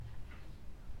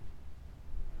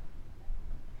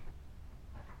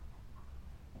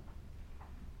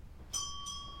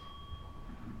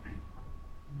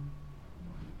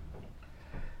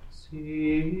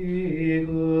Sicut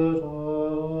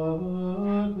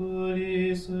oculis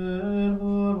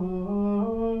servorum,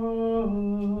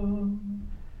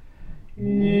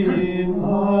 in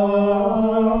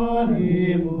animus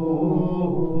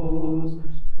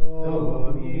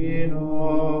Dominorum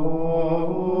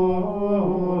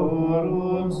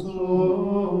suorum.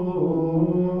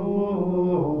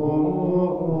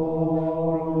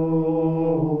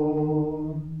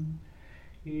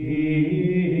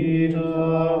 Ita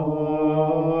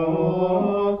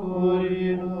oculi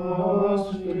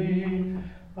nostri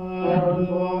ad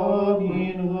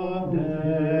Dominum Deum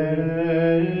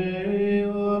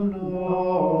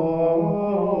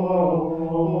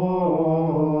nostrum.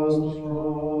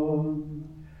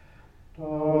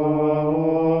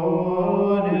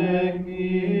 Donec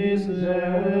miseriatur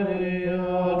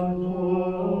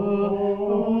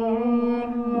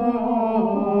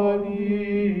nobis,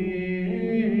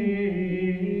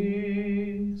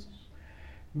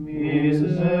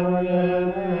 miserere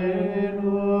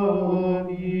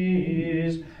nobis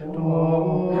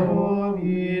Domine.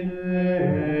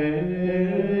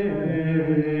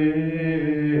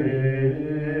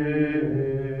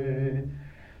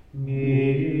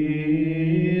 Miserere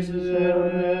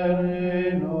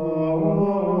nobis.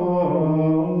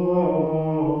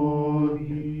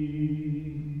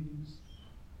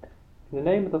 In the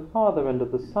name of the Father, and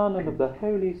of the Son, and of the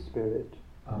Holy Spirit.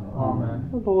 Amen.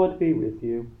 The Lord be with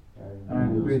you.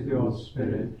 And with your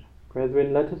spirit.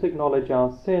 Brethren, let us acknowledge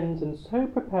our sins, and so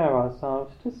prepare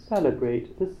ourselves to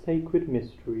celebrate the sacred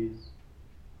mysteries.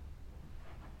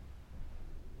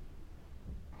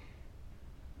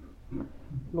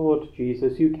 Lord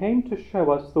Jesus, you came to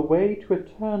show us the way to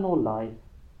eternal life.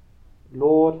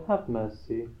 Lord, have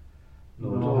mercy.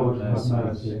 Lord, have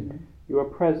mercy. You are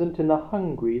present in the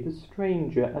hungry, the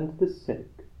stranger, and the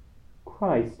sick.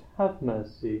 Christ, have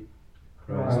mercy.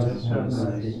 Christ, have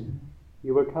mercy.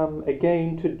 You are come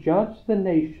again to judge the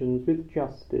nations with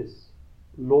justice.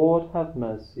 Lord, have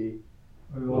mercy.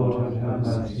 Lord, have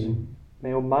mercy.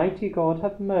 May Almighty God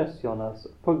have mercy on us,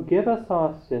 forgive us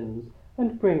our sins,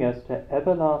 and bring us to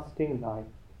everlasting life.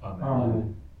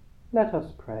 Amen. Let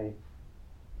us pray.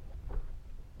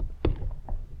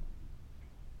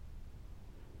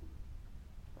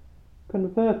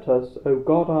 Convert us, O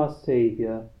God our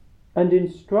Saviour, and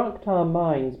instruct our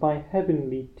minds by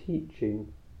heavenly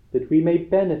teaching, that we may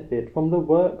benefit from the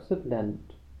works of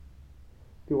Lent.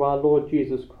 Through our Lord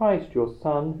Jesus Christ, your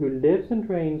Son, who lives and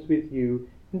reigns with you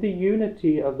in the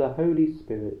unity of the Holy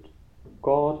Spirit,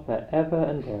 God for ever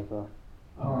and ever.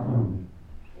 Amen.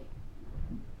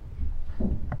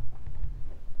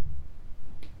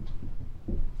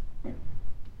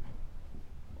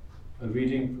 A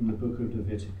reading from the book of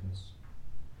Leviticus.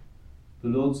 The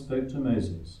Lord spoke to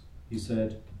Moses. He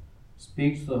said,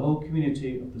 "Speak to the whole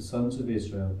community of the sons of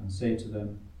Israel and say to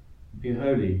them, Be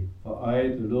holy, for I,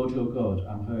 the Lord your God,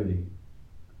 am holy.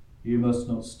 You must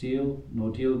not steal,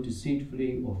 nor deal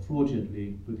deceitfully or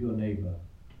fraudulently with your neighbor.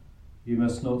 You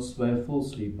must not swear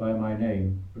falsely by my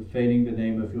name, profaning the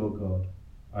name of your God.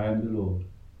 I am the Lord.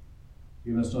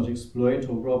 You must not exploit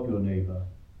or rob your neighbor.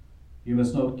 You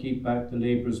must not keep back the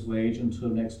laborer's wage until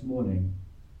next morning.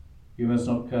 You must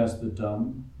not curse the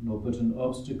dumb, nor put an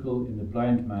obstacle in the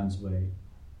blind man's way,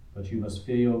 but you must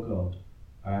fear your God.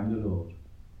 I am the Lord.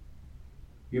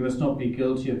 You must not be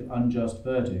guilty of unjust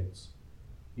verdicts.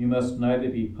 You must neither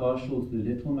be partial to the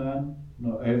little man,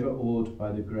 nor overawed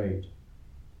by the great.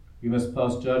 You must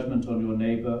pass judgment on your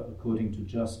neighbor according to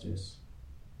justice.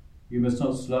 You must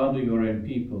not slander your own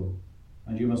people,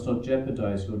 and you must not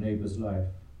jeopardize your neighbor's life.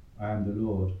 I am the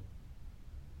Lord.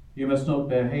 You must not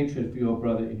bear hatred for your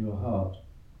brother in your heart.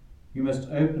 You must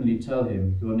openly tell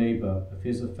him, your neighbor, of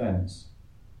his offense.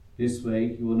 This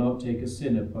way you will not take a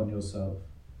sin upon yourself.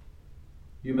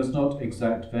 You must not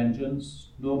exact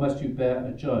vengeance, nor must you bear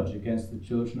a judge against the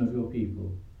children of your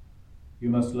people. You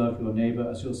must love your neighbor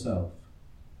as yourself.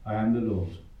 I am the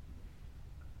Lord."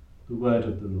 The word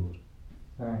of the Lord.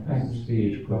 Thanks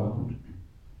be to God.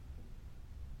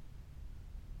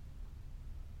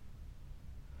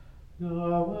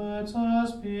 Your words are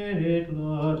spirit,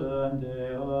 Lord, and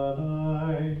they are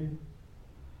life.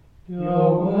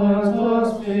 Your words are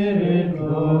spirit,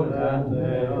 Lord, and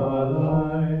they are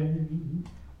life.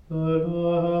 The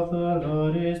law of the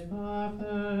Lord is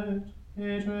perfect,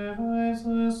 it revives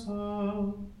the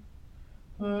soul.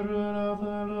 The rule of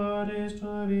the Lord is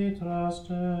to be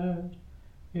trusted,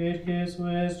 it gives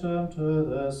wisdom to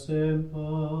the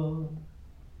simple.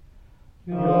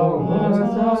 Your words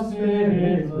are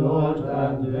spirit, Lord,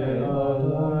 and they are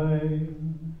life.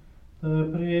 The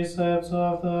precepts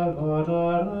of the Lord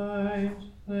are right,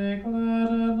 they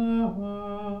gladden the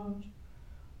heart.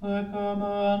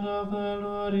 command of the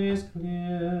Lord is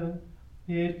clear,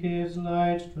 it gives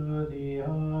light to the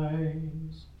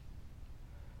eyes.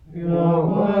 Your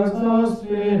words are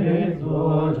spirit,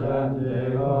 Lord, and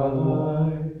they are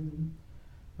life.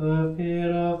 The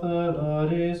fear of the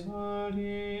Lord is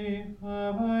holy,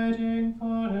 abiding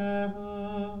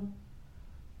forever.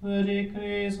 The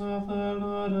decrees of the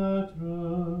Lord are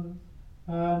truth,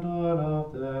 and all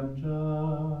of them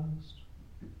just.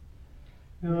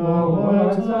 Your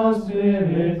words are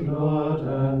spirit, Lord,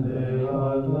 and they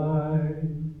are life.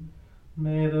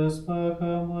 May the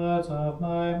spoken words of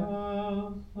my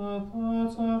mouth, the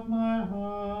thoughts of my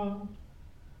heart,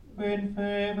 win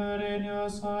favor in your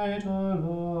sight, O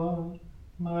Lord,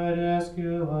 my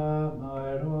rescuer,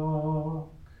 my rock.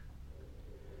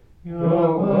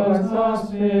 Your words are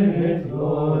spirit,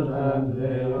 Lord, and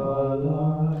they are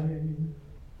life.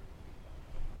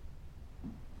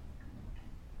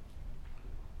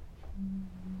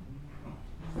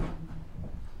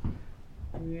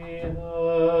 We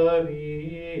have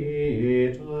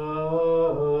it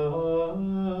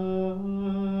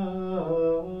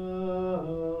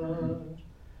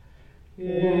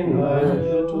in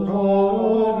the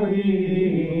glory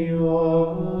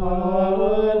of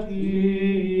our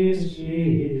peace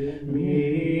in me.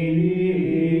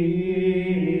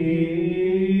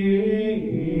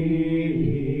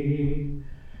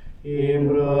 In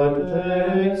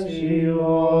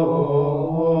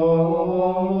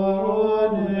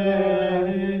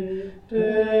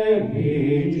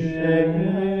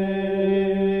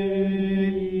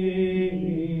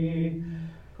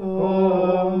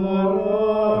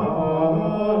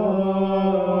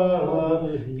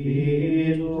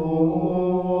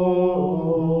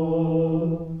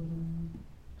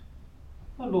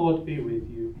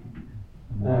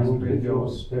and with your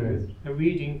spirit. A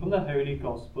reading from the Holy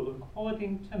Gospel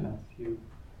according to Matthew.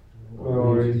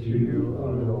 Glory to you, O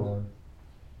Lord.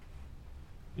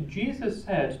 Jesus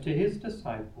said to his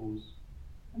disciples,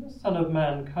 "When the Son of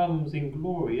Man comes in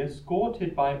glory,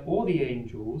 escorted by all the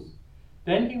angels,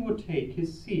 then he will take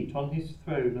his seat on his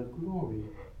throne of glory.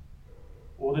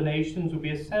 All the nations will be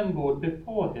assembled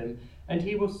before him, and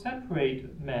he will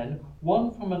separate men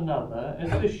one from another as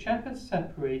the shepherd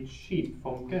separates sheep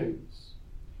from goats.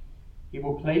 He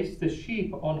will place the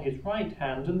sheep on his right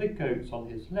hand and the goats on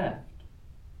his left.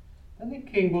 Then the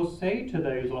king will say to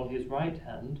those on his right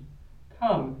hand,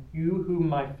 'Come, you whom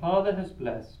my Father has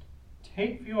blessed,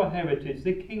 take for your heritage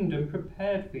the kingdom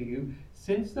prepared for you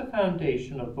since the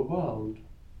foundation of the world.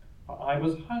 For I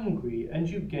was hungry, and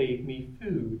you gave me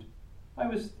food. I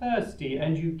was thirsty,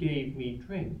 and you gave me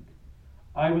drink.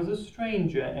 I was a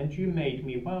stranger, and you made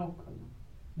me welcome.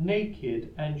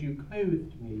 Naked, and you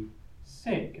clothed me.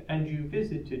 Sick, and you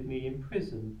visited me in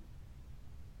prison,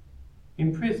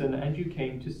 and you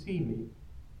came to see me.'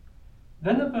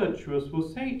 Then the virtuous will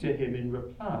say to him in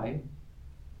reply,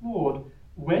 'Lord,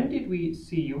 when did we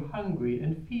see you hungry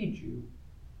and feed you,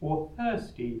 or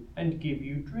thirsty and give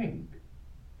you drink?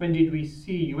 When did we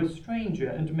see you a stranger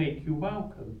and make you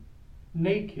welcome,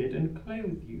 naked and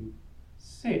clothe you,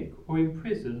 sick or in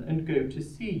prison and go to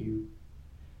see you?'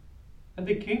 And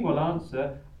the king will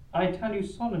answer, 'I tell you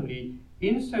solemnly,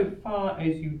 insofar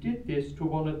as you did this to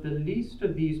one of the least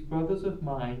of these brothers of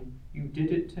mine, you did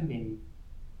it to me.'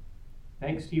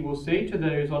 Next he will say to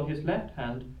those on his left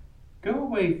hand, 'Go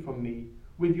away from me,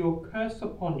 with your curse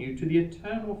upon you, to the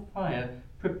eternal fire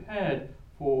prepared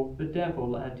for the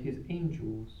devil and his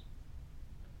angels.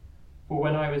 For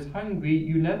when I was hungry,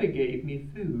 you never gave me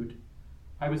food.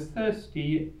 I was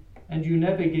thirsty, and you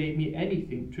never gave me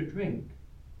anything to drink.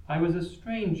 I was a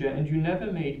stranger, and you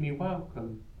never made me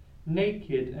welcome,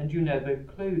 naked, and you never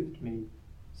clothed me,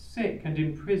 sick and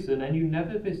in prison, and you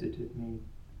never visited me.'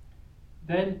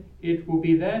 Then it will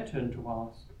be their turn to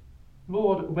ask,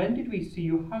 'Lord, when did we see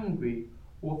you hungry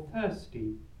or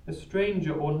thirsty, a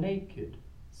stranger or naked,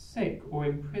 sick or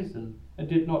in prison, and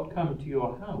did not come to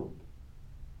your help?'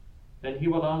 Then he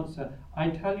will answer, 'I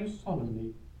tell you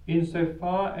solemnly,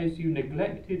 insofar as you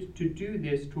neglected to do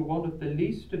this to one of the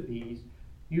least of these,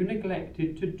 you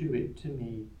neglected to do it to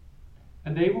me.'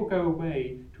 And they will go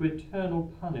away to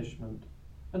eternal punishment,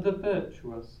 and the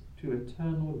virtuous to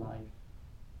eternal life."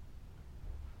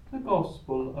 The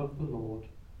Gospel of the Lord.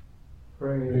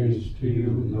 Praise to you,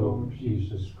 Lord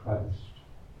Jesus Christ.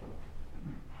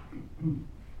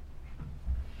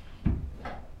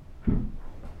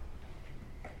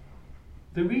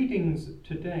 The readings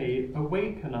today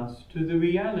awaken us to the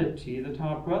reality that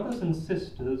our brothers and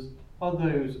sisters are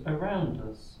those around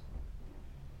us.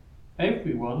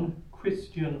 Everyone,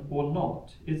 Christian or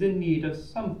not, is in need of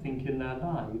something in their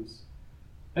lives,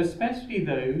 especially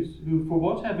those who, for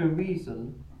whatever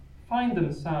reason, find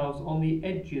themselves on the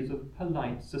edges of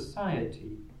polite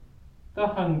society. The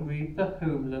hungry, the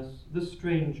homeless, the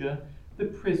stranger, the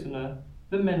prisoner,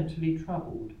 the mentally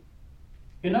troubled.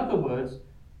 In other words,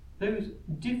 those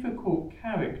difficult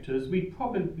characters we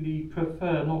probably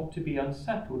prefer not to be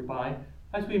unsettled by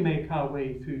as we make our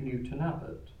way through Newton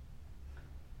Abbot.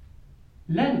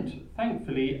 Lent,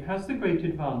 thankfully, has the great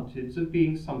advantage of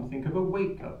being something of a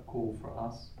wake-up call for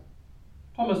us.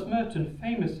 Thomas Merton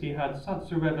famously had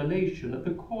such a revelation at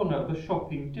the corner of a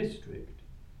shopping district.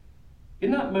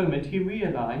 In that moment he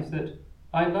realized that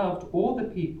I loved all the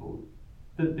people,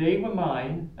 that they were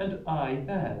mine and I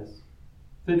theirs,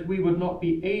 that we would not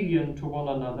be alien to one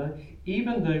another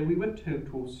even though we were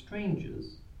total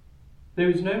strangers. There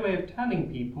is no way of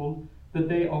telling people that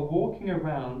they are walking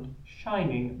around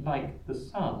shining like the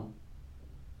sun.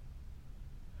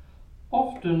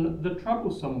 Often the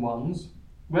troublesome ones,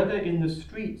 whether in the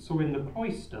streets or in the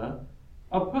cloister,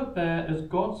 are put there as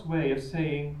God's way of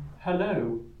saying,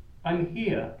 "Hello, I'm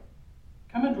here.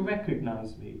 Come and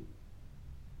recognize me."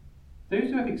 Those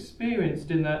who have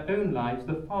experienced in their own lives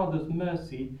the Father's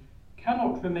mercy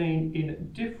cannot remain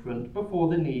indifferent before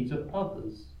the needs of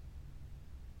others.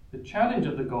 The challenge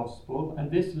of the Gospel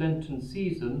and this Lenten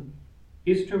season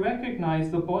is to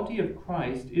recognize the body of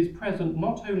Christ is present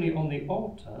not only on the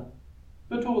altar,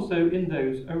 but also in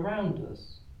those around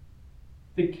us.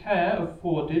 The care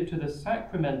afforded to the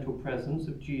sacramental presence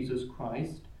of Jesus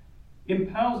Christ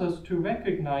impels us to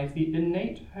recognize the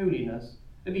innate holiness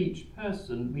of each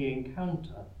person we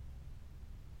encounter.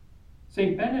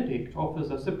 St. Benedict offers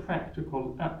us a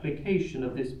practical application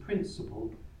of this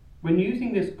principle. When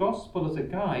using this gospel as a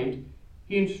guide,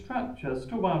 he instructs us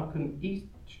to welcome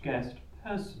each guest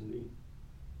personally.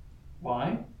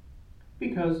 Why?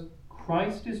 Because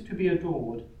Christ is to be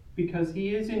adored, because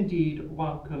he is indeed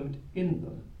welcomed in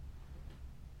them.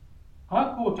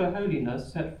 Our call to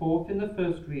holiness set forth in the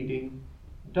first reading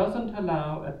doesn't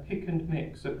allow a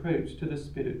pick-and-mix approach to the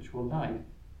spiritual life.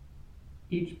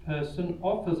 Each person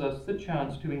offers us the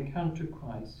chance to encounter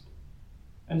Christ,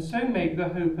 and so make the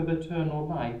hope of eternal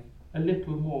life a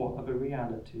little more of a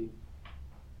reality.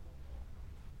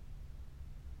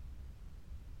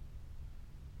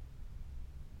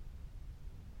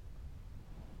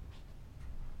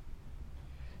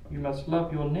 You must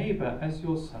love your neighbour as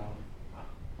yourself.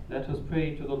 Let us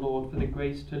pray to the Lord for the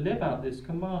grace to live out this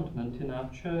commandment in our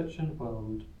church and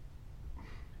world.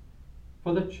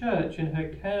 For the church in her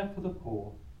care for the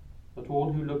poor, that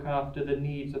all who look after the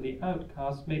needs of the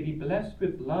outcast may be blessed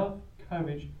with love,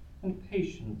 courage, and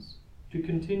patience to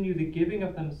continue the giving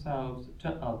of themselves to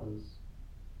others.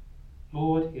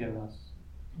 Lord, hear us.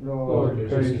 Lord,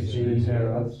 graciously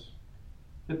hear us.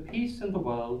 The peace in the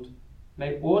world.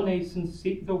 May all nations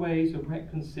seek the ways of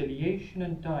reconciliation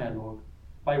and dialogue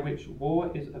by which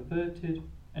war is averted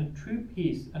and true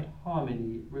peace and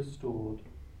harmony restored.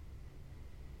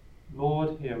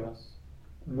 Lord, hear us.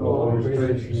 Lord,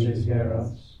 graciously hear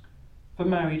us. For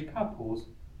married couples,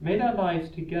 may their lives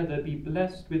together be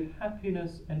blessed with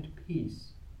happiness and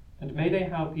peace, and may they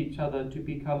help each other to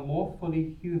become more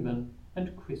fully human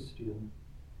and Christian.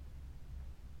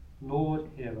 Lord,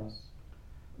 hear us.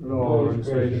 Lord,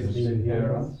 graciously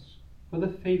hear us. For the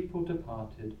faithful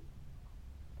departed,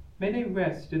 may they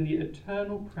rest in the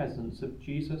eternal presence of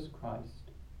Jesus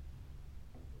Christ.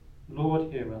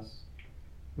 Lord, hear us.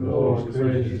 Lord,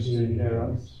 graciously hear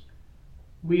us.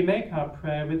 We make our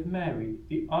prayer with Mary,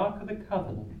 the Ark of the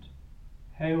Covenant.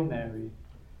 Hail Mary,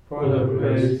 full of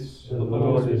grace, the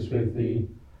Lord is with thee.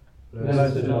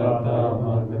 Blessed art thou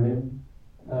among women,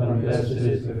 and blessed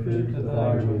is the fruit of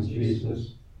thy womb,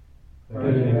 Jesus.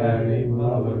 Holy Mary,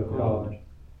 Mother of God,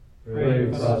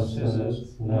 pray for us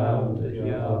sinners, now and at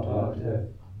the hour of our death.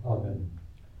 Amen.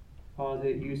 Father,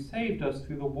 you saved us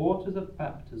through the waters of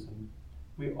baptism.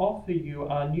 We offer you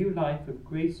our new life of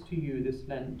grace to you this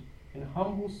Lent in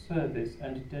humble service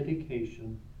and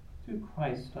dedication, through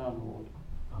Christ our Lord.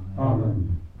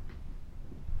 Amen.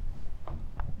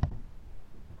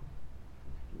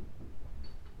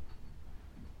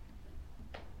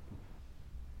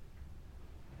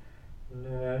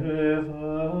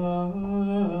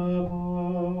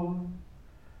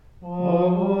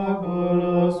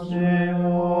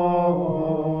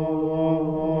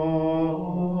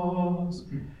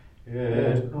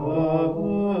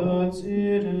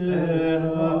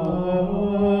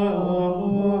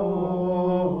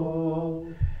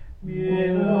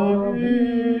 Be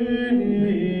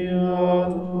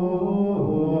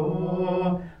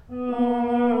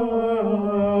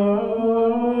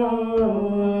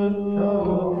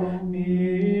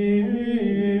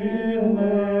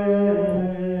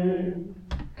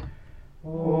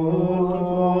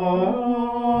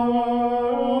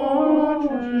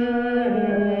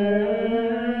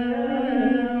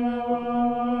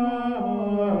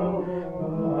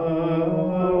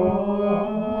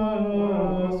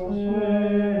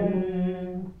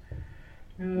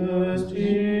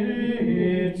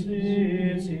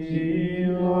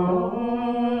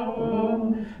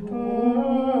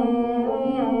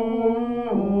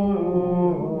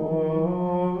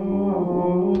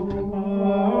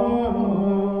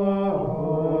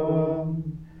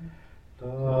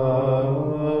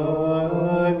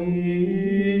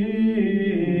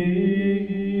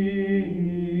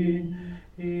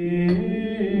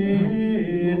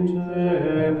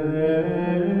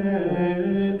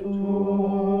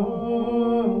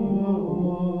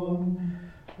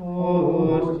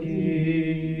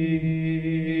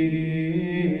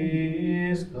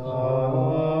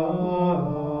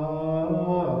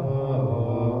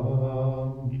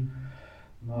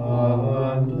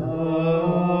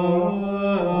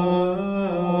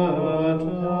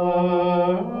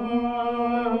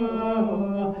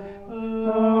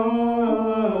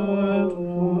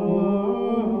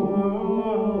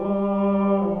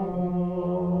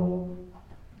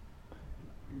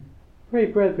Pray,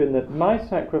 brethren, that my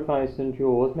sacrifice and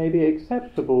yours may be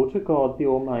acceptable to God the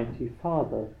Almighty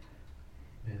Father.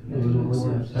 May the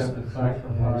Lord accept the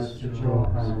sacrifice at your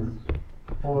hands,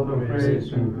 for the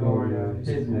praise and glory of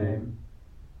his name,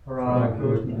 for our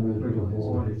good and the good of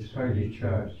all his holy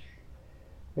church.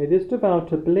 May this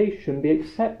devout oblation be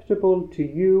acceptable to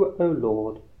you, O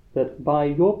Lord, that by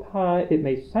your power it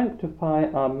may sanctify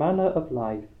our manner of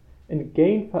life, and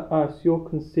gain for us your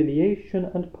conciliation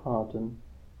and pardon,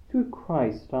 through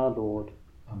Christ our Lord.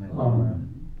 Amen.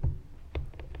 Amen.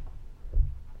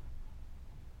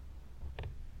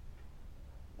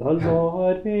 The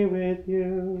Lord be with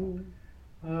you.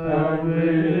 And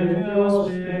with your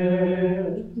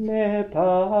spirit, Lift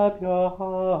up your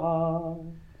hearts.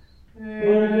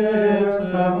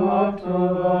 lift them up to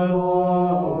the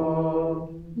Lord.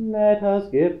 Let us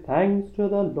give thanks to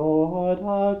the Lord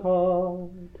our God.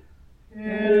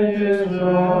 It is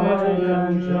right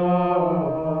and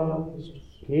just.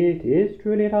 It is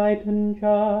truly right and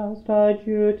just, our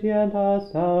duty and our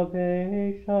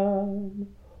salvation,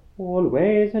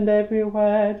 always and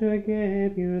everywhere to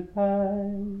give you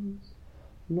thanks,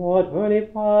 Lord, Holy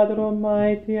Father,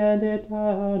 Almighty and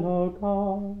eternal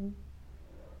God.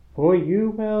 For you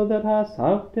will that our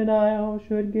self-denial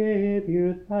should give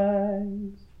you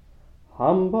thanks,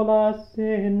 humble our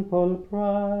sinful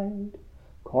pride,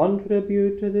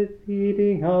 contribute to the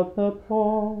feeding of the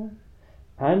poor,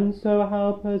 and so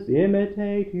help us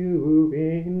imitate you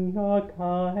in your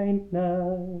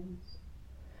kindness.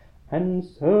 And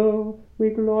so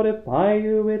we glorify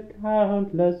you with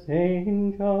countless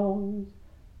angels,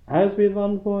 as with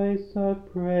one voice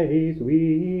of praise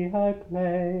we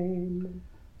acclaim.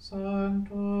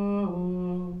 Sanctus,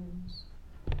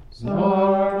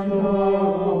 Sanctus,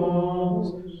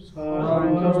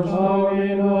 Sanctus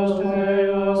Dominus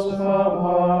Deus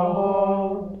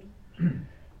Sabaoth,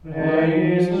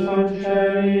 Reis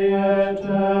Celi et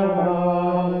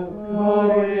terra,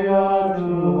 gloria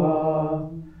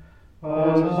tua,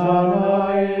 Hosanna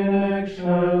in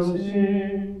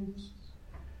excelsis,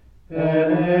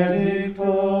 benedictus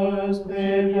te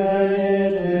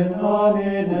venit in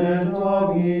nomine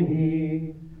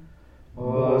Domini,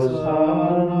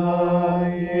 Hosanna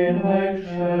in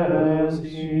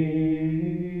excelsis.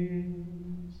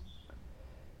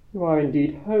 You are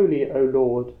indeed holy, O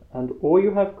Lord, and all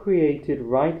you have created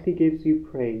rightly gives you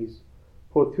praise.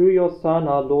 For through your Son,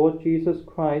 our Lord Jesus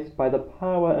Christ, by the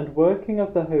power and working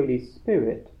of the Holy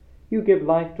Spirit, you give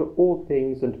life to all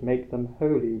things and make them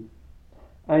holy.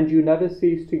 And you never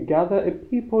cease to gather a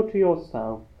people to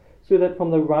yourself, so that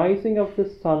from the rising of the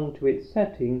sun to its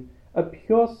setting, a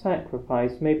pure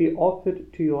sacrifice may be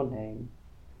offered to your name.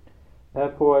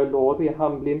 Therefore, O Lord, we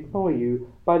humbly implore you,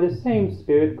 by the same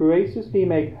Spirit graciously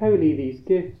make holy these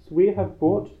gifts we have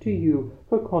brought to you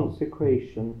for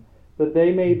consecration, that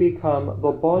they may become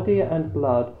the body and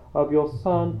blood of your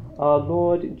Son, our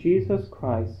Lord Jesus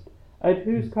Christ, at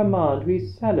whose command we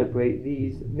celebrate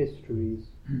these mysteries.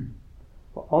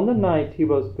 For on the night he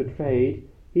was betrayed,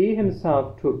 he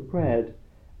himself took bread,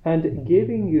 and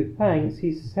giving you thanks,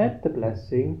 he said the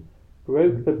blessing,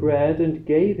 broke the bread, and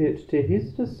gave it to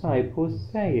his disciples,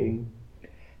 saying,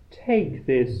 Take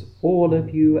this, all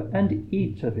of you, and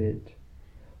eat of it,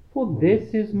 for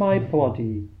this is my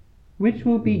body, which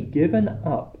will be given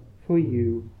up for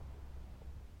you.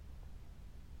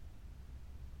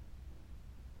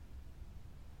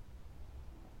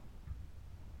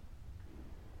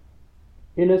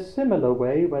 In a similar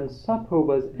way, when supper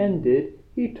was ended,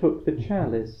 he took the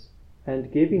chalice,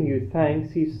 and giving you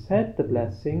thanks, he said the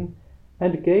blessing,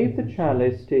 and gave the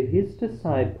chalice to his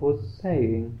disciples,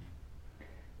 saying,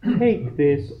 Take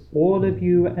this, all of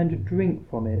you, and drink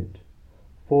from it,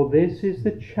 for this is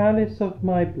the chalice of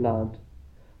my blood,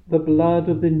 the blood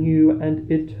of the new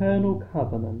and eternal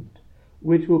covenant,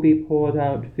 which will be poured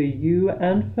out for you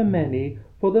and for many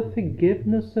for the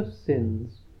forgiveness of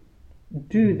sins.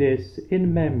 Do this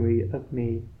in memory of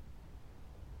me.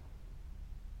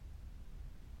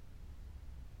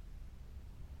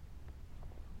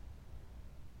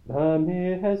 The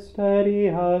mystery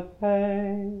of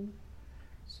faith.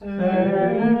 Save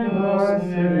us,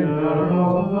 Saviour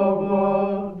of the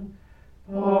world,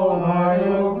 by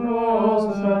your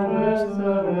cross and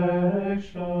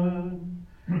resurrection,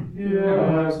 you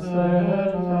have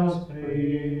set us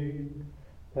free.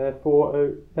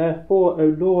 Therefore,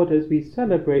 O Lord, as we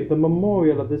celebrate the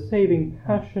memorial of the saving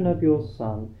passion of your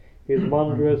Son, his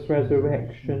wondrous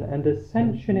resurrection and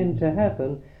ascension into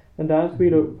heaven, and as we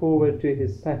look forward to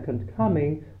his second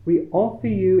coming, we offer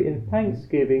you in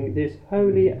thanksgiving this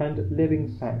holy and living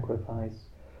sacrifice.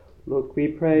 Look, we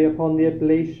pray, upon the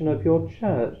oblation of your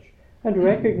church, and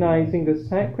recognizing the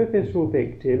sacrificial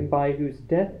victim by whose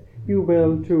death you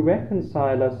will to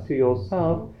reconcile us to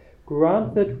yourself,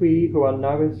 grant that we, who are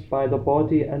nourished by the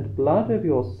body and blood of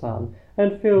your Son,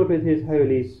 and filled with his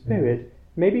Holy Spirit,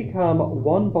 may become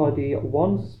one body,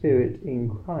 one spirit in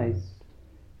Christ.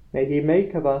 May he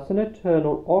make of us an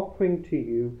eternal offering to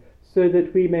you, so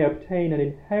that we may obtain an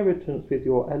inheritance with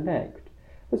your elect,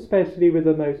 especially with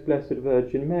the most blessed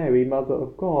Virgin Mary, Mother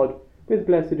of God, with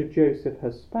blessed Joseph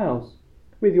her spouse,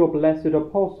 with your blessed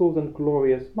apostles and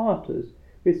glorious martyrs,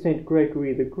 with Saint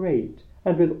Gregory the Great,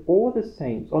 and with all the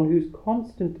saints on whose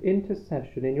constant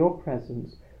intercession in your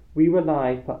presence we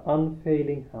rely for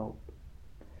unfailing help.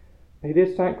 May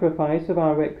this sacrifice of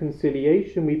our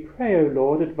reconciliation, we pray, O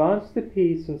Lord, advance the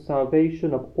peace and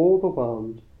salvation of all the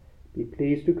world. Be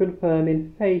pleased to confirm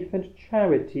in faith and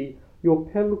charity your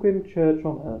pilgrim church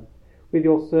on earth, with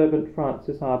your servant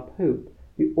Francis our Pope,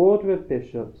 the order of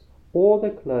bishops, all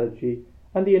the clergy,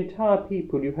 and the entire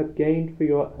people you have gained for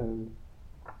your own.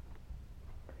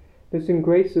 Listen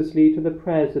graciously to the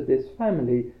prayers of this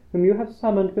family, whom you have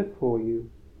summoned before you.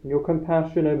 In your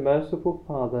compassion, O merciful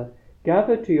Father,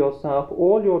 gather to yourself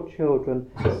all your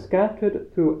children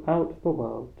scattered throughout the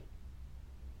world.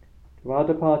 To our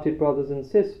departed brothers and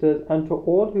sisters, and to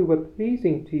all who were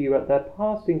pleasing to you at their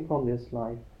passing from this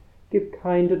life, give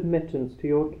kind admittance to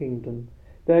your kingdom.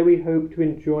 There we hope to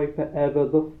enjoy forever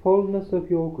the fullness of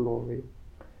your glory.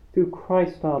 Through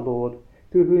Christ our Lord,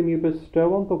 through whom you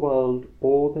bestow on the world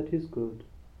all that is good.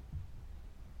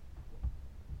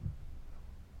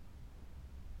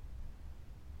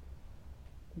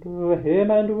 Through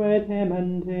him and with him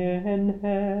and in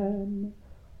him,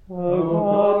 O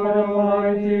God,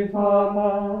 Almighty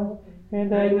Father, in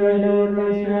the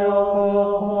unity of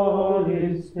the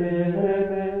Holy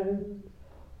Spirit,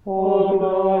 all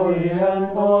glory and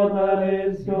honor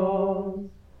is yours,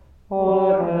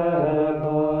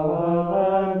 forever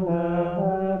and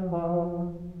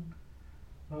ever.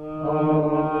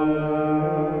 Amen.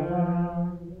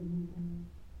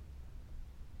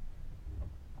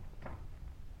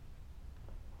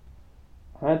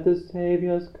 At the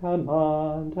Saviour's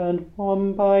command, and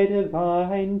formed by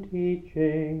divine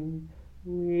teaching,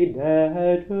 we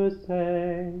dare to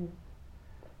say,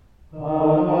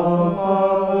 Our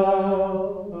Father,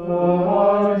 who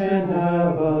art in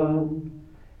heaven,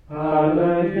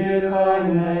 hallowed be thy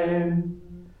name.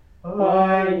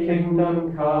 Thy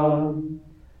kingdom come,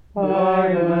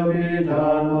 thy will be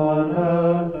done on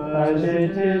earth as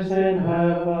it is in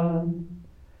heaven.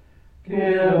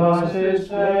 Give us this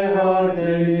day our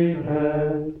daily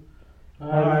bread,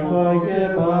 and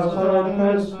forgive us our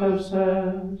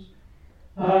trespasses,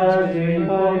 as we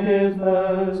forgive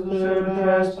those who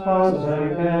trespass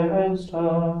against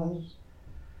us.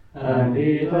 And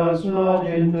lead us not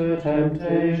into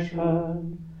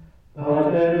temptation,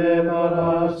 but deliver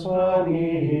us from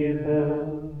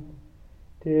evil.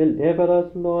 Deliver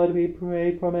us, Lord, we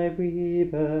pray, from every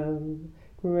evil.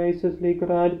 Graciously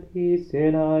grant peace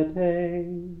in our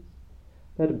days,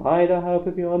 that by the help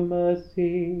of your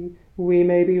mercy we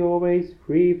may be always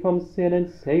free from sin and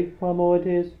safe from all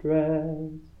distress,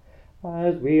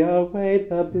 as we await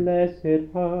the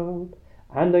blessed hope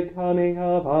and the coming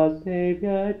of our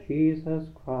Saviour Jesus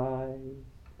Christ.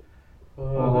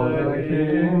 For the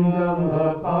kingdom,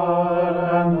 the power,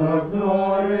 and the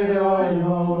glory are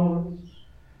yours,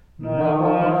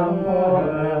 now and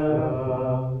forever.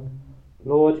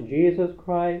 Lord Jesus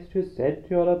Christ, who said to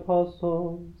your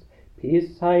apostles,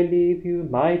 Peace I leave you,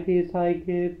 my peace I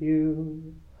give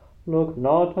you, look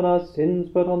not on our sins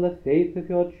but on the faith of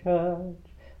your church,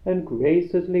 and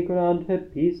graciously grant her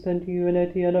peace and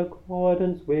unity in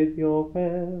accordance with your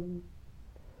will,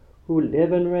 who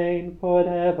live and reign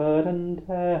forever and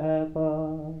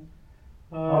ever.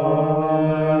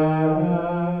 Amen.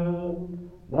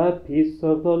 The peace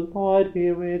of the Lord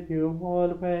be with you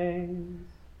always.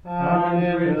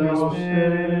 And with your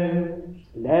spirit.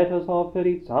 Let us offer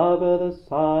each other the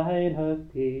sign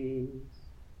of peace.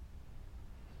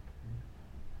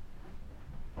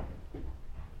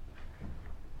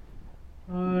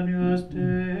 Agnus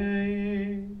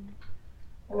Dei,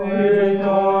 Qui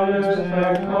tollis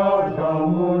peccata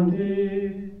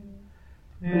mundi,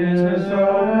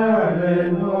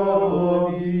 miserere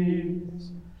nobis.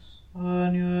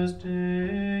 Agnus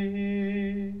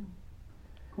Dei,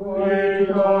 Qui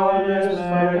tollis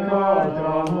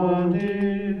peccata mundi,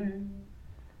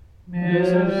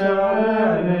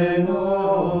 miserere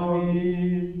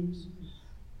nobis.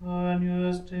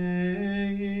 Agnus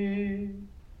Dei,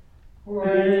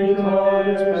 Qui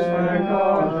tollis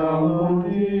peccata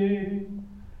mundi,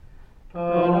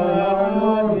 dona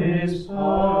nobis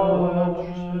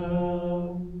pacem.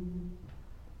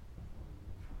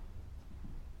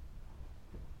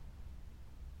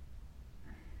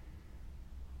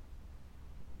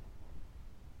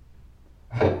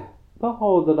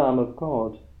 Behold the Lamb of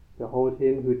God. Behold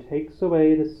him who takes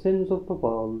away the sins of the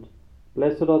world.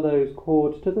 Blessed are those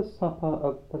called to the supper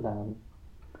of the Lamb.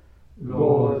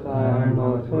 Lord, I am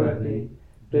not worthy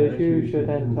that you should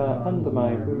enter under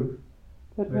my roof,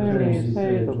 but only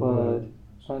say the word,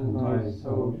 and my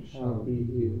soul shall be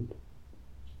healed.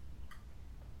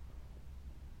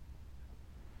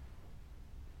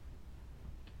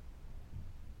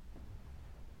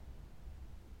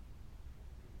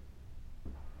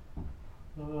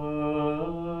 Amen.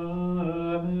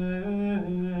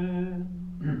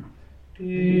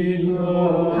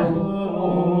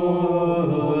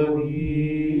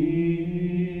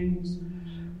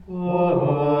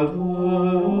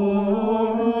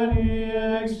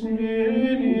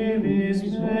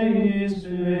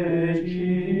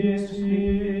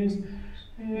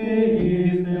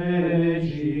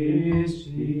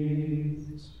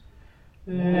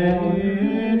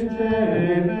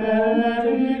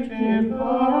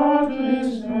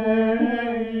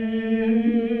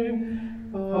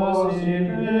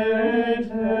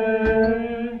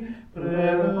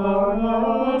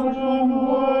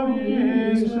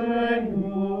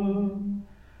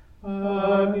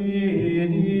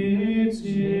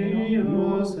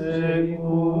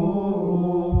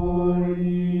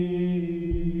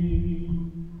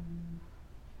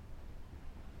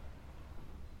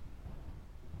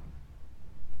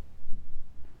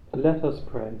 Let us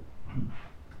pray.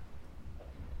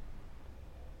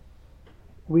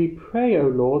 We pray, O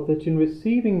Lord, that in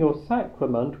receiving your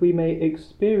sacrament we may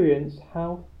experience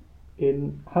help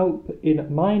in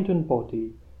mind and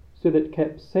body, so that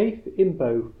kept safe in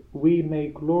both we may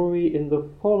glory in the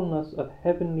fullness of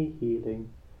heavenly healing,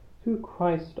 through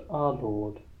Christ our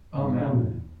Lord.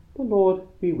 Amen. The Lord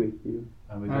be with you.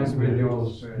 And with your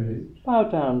spirit. Bow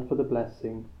down for the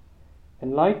blessing.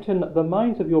 Enlighten the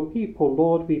minds of your people,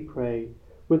 Lord, we pray,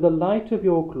 with the light of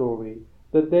your glory,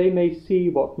 that they may see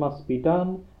what must be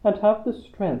done and have the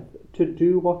strength to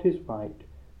do what is right,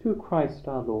 through Christ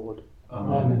our Lord.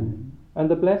 Amen.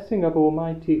 And the blessing of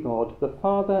Almighty God, the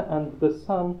Father and the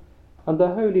Son and the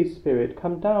Holy Spirit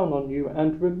come down on you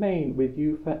and remain with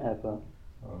you forever.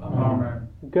 Amen.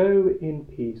 Go in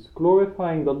peace,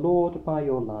 glorifying the Lord by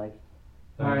your life.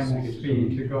 Thanks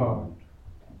be to God.